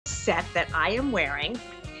set that I am wearing.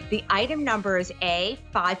 The item number is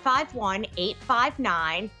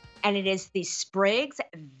A551859, and it is the Sprigs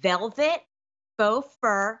Velvet Faux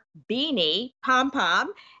Fur Beanie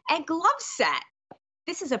Pom-Pom and Glove Set.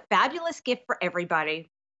 This is a fabulous gift for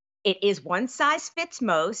everybody. It is one size fits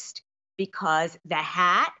most because the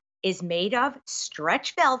hat is made of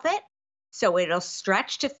stretch velvet, so it'll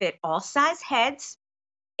stretch to fit all size heads.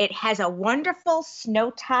 It has a wonderful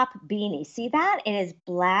snow top beanie. See that? It is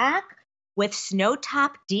black with snow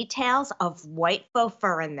top details of white faux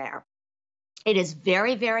fur in there. It is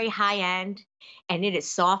very, very high end, and it is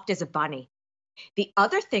soft as a bunny. The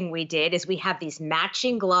other thing we did is we have these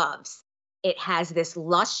matching gloves. It has this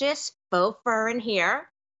luscious faux fur in here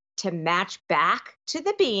to match back to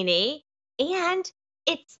the beanie, and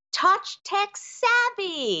it's touch tech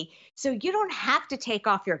savvy. So you don't have to take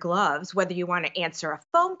off your gloves, whether you want to answer a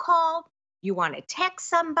phone call, you want to text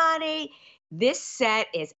somebody. This set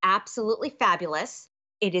is absolutely fabulous.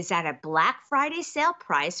 It is at a Black Friday sale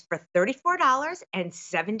price for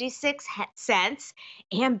 $34.76.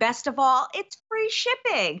 And best of all, it's free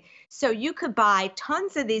shipping. So you could buy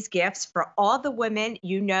tons of these gifts for all the women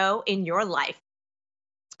you know in your life.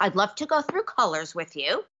 I'd love to go through colors with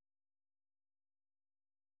you.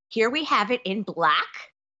 Here we have it in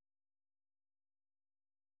black.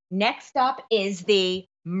 Next up is the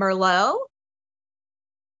Merlot.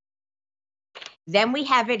 Then we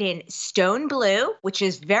have it in stone blue, which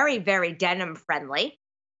is very, very denim friendly.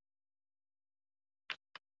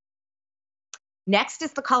 Next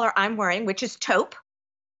is the color I'm wearing, which is taupe.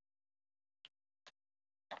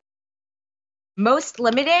 Most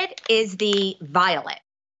limited is the violet.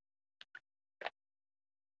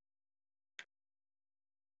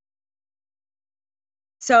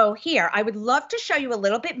 So here, I would love to show you a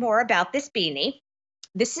little bit more about this beanie.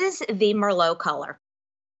 This is the Merlot color.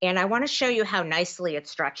 And I want to show you how nicely it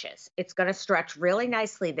stretches. It's going to stretch really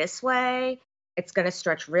nicely this way. It's going to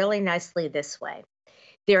stretch really nicely this way.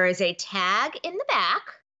 There is a tag in the back,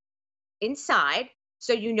 inside,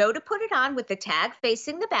 so you know to put it on with the tag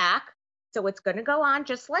facing the back. So it's going to go on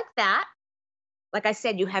just like that. Like I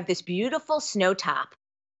said, you have this beautiful snow top.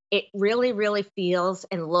 It really, really feels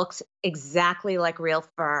and looks exactly like real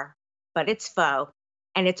fur, but it's faux.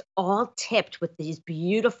 And it's all tipped with these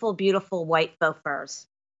beautiful, beautiful white faux furs.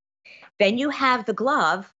 Then you have the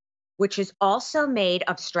glove, which is also made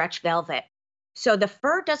of stretch velvet. So the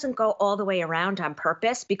fur doesn't go all the way around on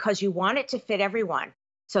purpose because you want it to fit everyone.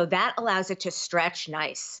 So that allows it to stretch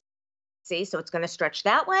nice. See, so it's going to stretch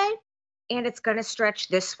that way and it's going to stretch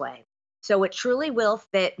this way. So it truly will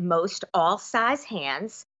fit most all size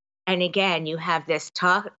hands. And again, you have this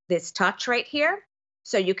touch right here.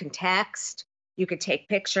 So you can text, you could take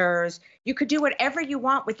pictures, you could do whatever you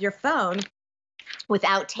want with your phone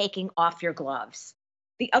without taking off your gloves.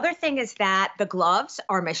 The other thing is that the gloves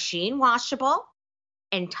are machine washable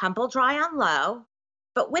and tumble dry on low.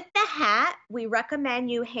 But with the hat, we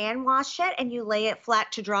recommend you hand wash it and you lay it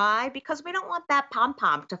flat to dry because we don't want that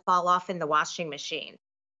pom-pom to fall off in the washing machine.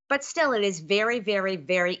 But still, it is very, very,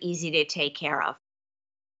 very easy to take care of.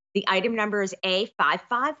 The item number is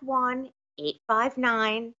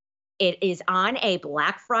A551859. It is on a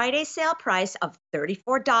Black Friday sale price of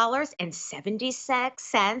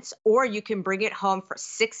 $34.76, or you can bring it home for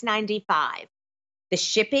 $6.95. The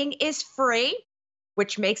shipping is free,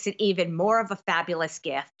 which makes it even more of a fabulous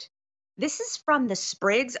gift. This is from the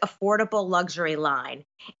Sprigs Affordable Luxury line.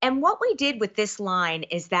 And what we did with this line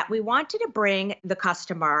is that we wanted to bring the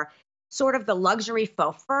customer sort of the luxury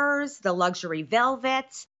faux furs, the luxury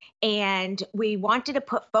velvets, and we wanted to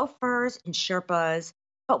put faux furs and Sherpas,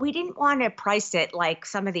 but we didn't want to price it like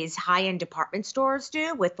some of these high-end department stores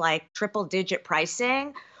do with like triple-digit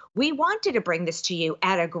pricing. We wanted to bring this to you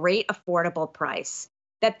at a great affordable price.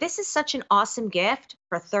 That this is such an awesome gift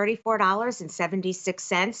for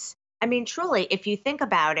 $34.76. I mean, truly, if you think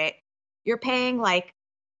about it, you're paying like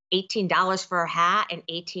 $18 for a hat and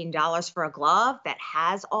 $18 for a glove that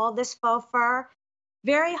has all this faux fur.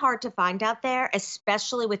 Very hard to find out there,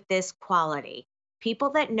 especially with this quality. People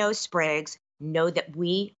that know Sprigs know that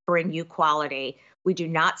we bring you quality. We do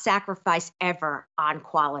not sacrifice ever on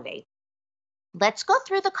quality. Let's go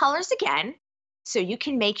through the colors again so you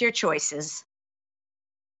can make your choices.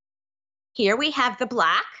 Here we have the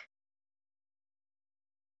black.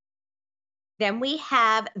 Then we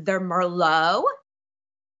have the Merlot.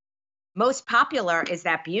 Most popular is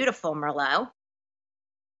that beautiful Merlot.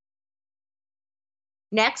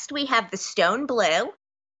 Next, we have the stone blue.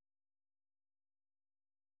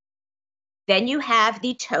 Then you have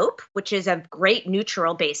the taupe, which is a great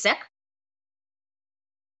neutral basic.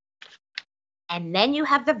 And then you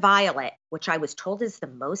have the violet, which I was told is the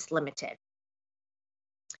most limited.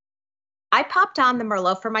 I popped on the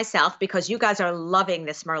Merlot for myself because you guys are loving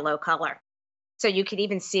this Merlot color. So you can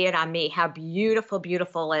even see it on me, how beautiful,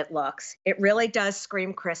 beautiful it looks. It really does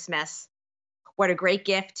scream Christmas. What a great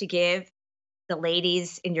gift to give the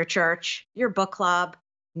ladies in your church, your book club,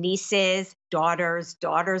 nieces, daughters,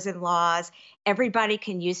 daughters-in-laws. Everybody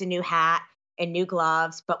can use a new hat and new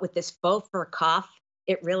gloves, but with this faux fur cuff,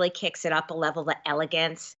 it really kicks it up a level of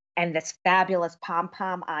elegance and this fabulous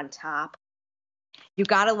pom-pom on top. You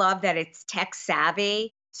gotta love that it's tech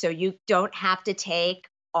savvy, so you don't have to take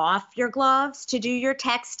off your gloves to do your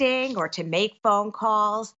texting or to make phone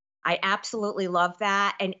calls. I absolutely love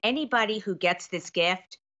that. And anybody who gets this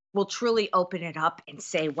gift will truly open it up and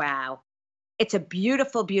say, wow, it's a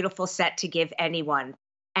beautiful, beautiful set to give anyone.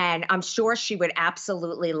 And I'm sure she would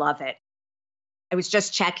absolutely love it. I was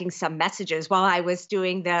just checking some messages while I was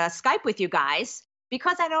doing the Skype with you guys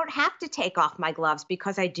because I don't have to take off my gloves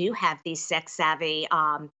because I do have these sex savvy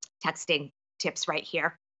texting tips right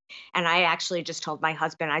here. And I actually just told my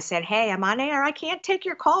husband, I said, hey, I'm on air. I can't take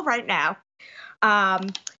your call right now.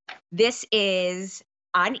 This is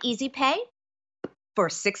on Easy Pay for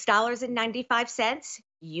 $6.95.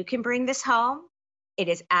 You can bring this home. It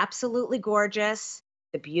is absolutely gorgeous.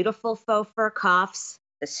 The beautiful faux fur cuffs,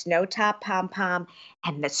 the snow top pom-pom,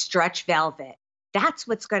 and the stretch velvet. That's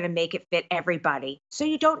what's going to make it fit everybody. So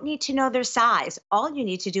you don't need to know their size. All you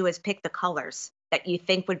need to do is pick the colors that you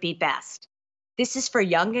think would be best. This is for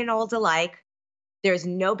young and old alike. There's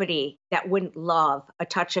nobody that wouldn't love a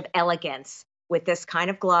touch of elegance with this kind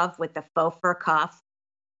of glove with the faux fur cuff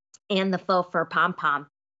and the faux fur pom-pom.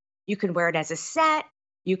 You can wear it as a set.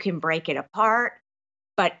 You can break it apart.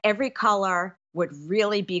 But every color would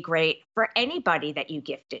really be great for anybody that you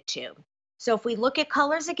gift it to. So if we look at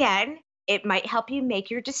colors again, it might help you make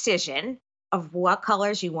your decision of what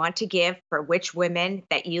colors you want to give for which women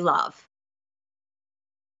that you love.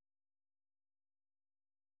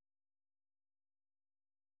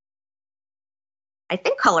 I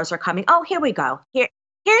think colors are coming. Oh, here we go.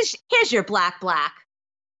 Here's your black black.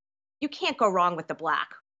 You can't go wrong with the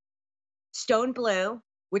black. Stone blue,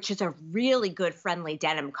 which is a really good friendly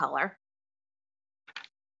denim color.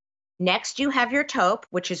 Next, you have your taupe,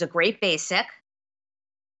 which is a great basic.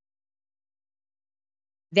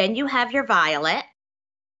 Then you have your violet.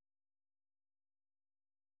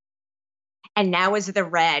 And now is the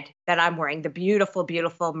red that I'm wearing, the beautiful,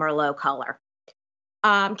 beautiful Merlot color.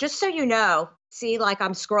 Just so you know, see, like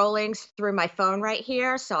I'm scrolling through my phone right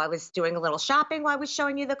here. So I was doing a little shopping while I was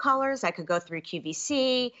showing you the colors. I could go through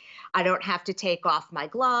QVC. I don't have to take off my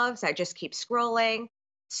gloves. I just keep scrolling.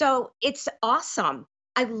 So it's awesome.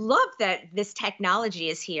 I love that this technology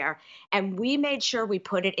is here. And we made sure we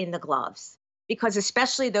put it in the gloves because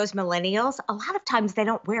especially those millennials, a lot of times they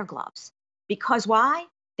don't wear gloves. Because why?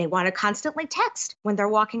 They want to constantly text when they're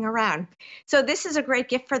walking around. So this is a great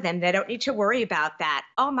gift for them. They don't need to worry about that.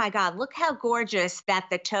 Oh my God, look how gorgeous that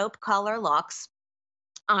the taupe color looks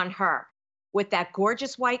on her with that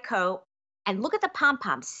gorgeous white coat. And look at the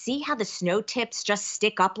pom-poms. See how the snow tips just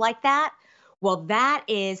stick up like that? Well, that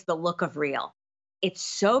is the look of real. It's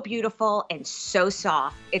so beautiful and so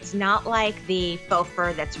soft. It's not like the faux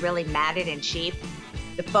fur that's really matted and cheap.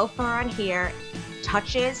 The faux fur on here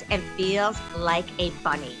touches and feels like a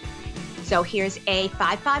bunny. So here's a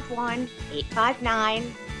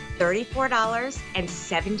 551-859,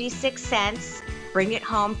 $34.76. Bring it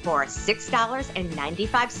home for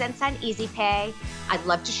 $6.95 on Easy Pay. I'd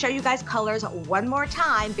love to show you guys colors one more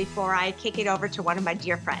time before I kick it over to one of my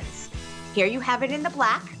dear friends. Here you have it in the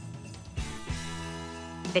black.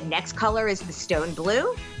 The next color is the stone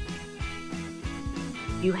blue.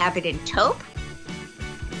 You have it in taupe.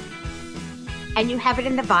 And you have it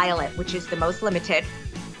in the violet, which is the most limited.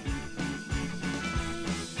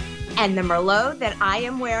 And the Merlot that I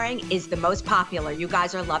am wearing is the most popular. You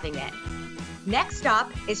guys are loving it. Next up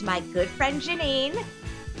is my good friend Janine.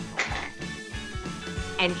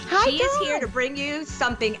 And she is here to bring you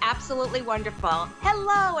something absolutely wonderful.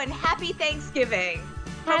 Hello and happy Thanksgiving.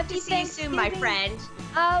 Hope to see you soon, my friend.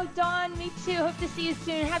 Oh, Dawn, me too. Hope to see you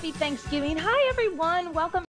soon. Happy Thanksgiving. Hi, everyone. Welcome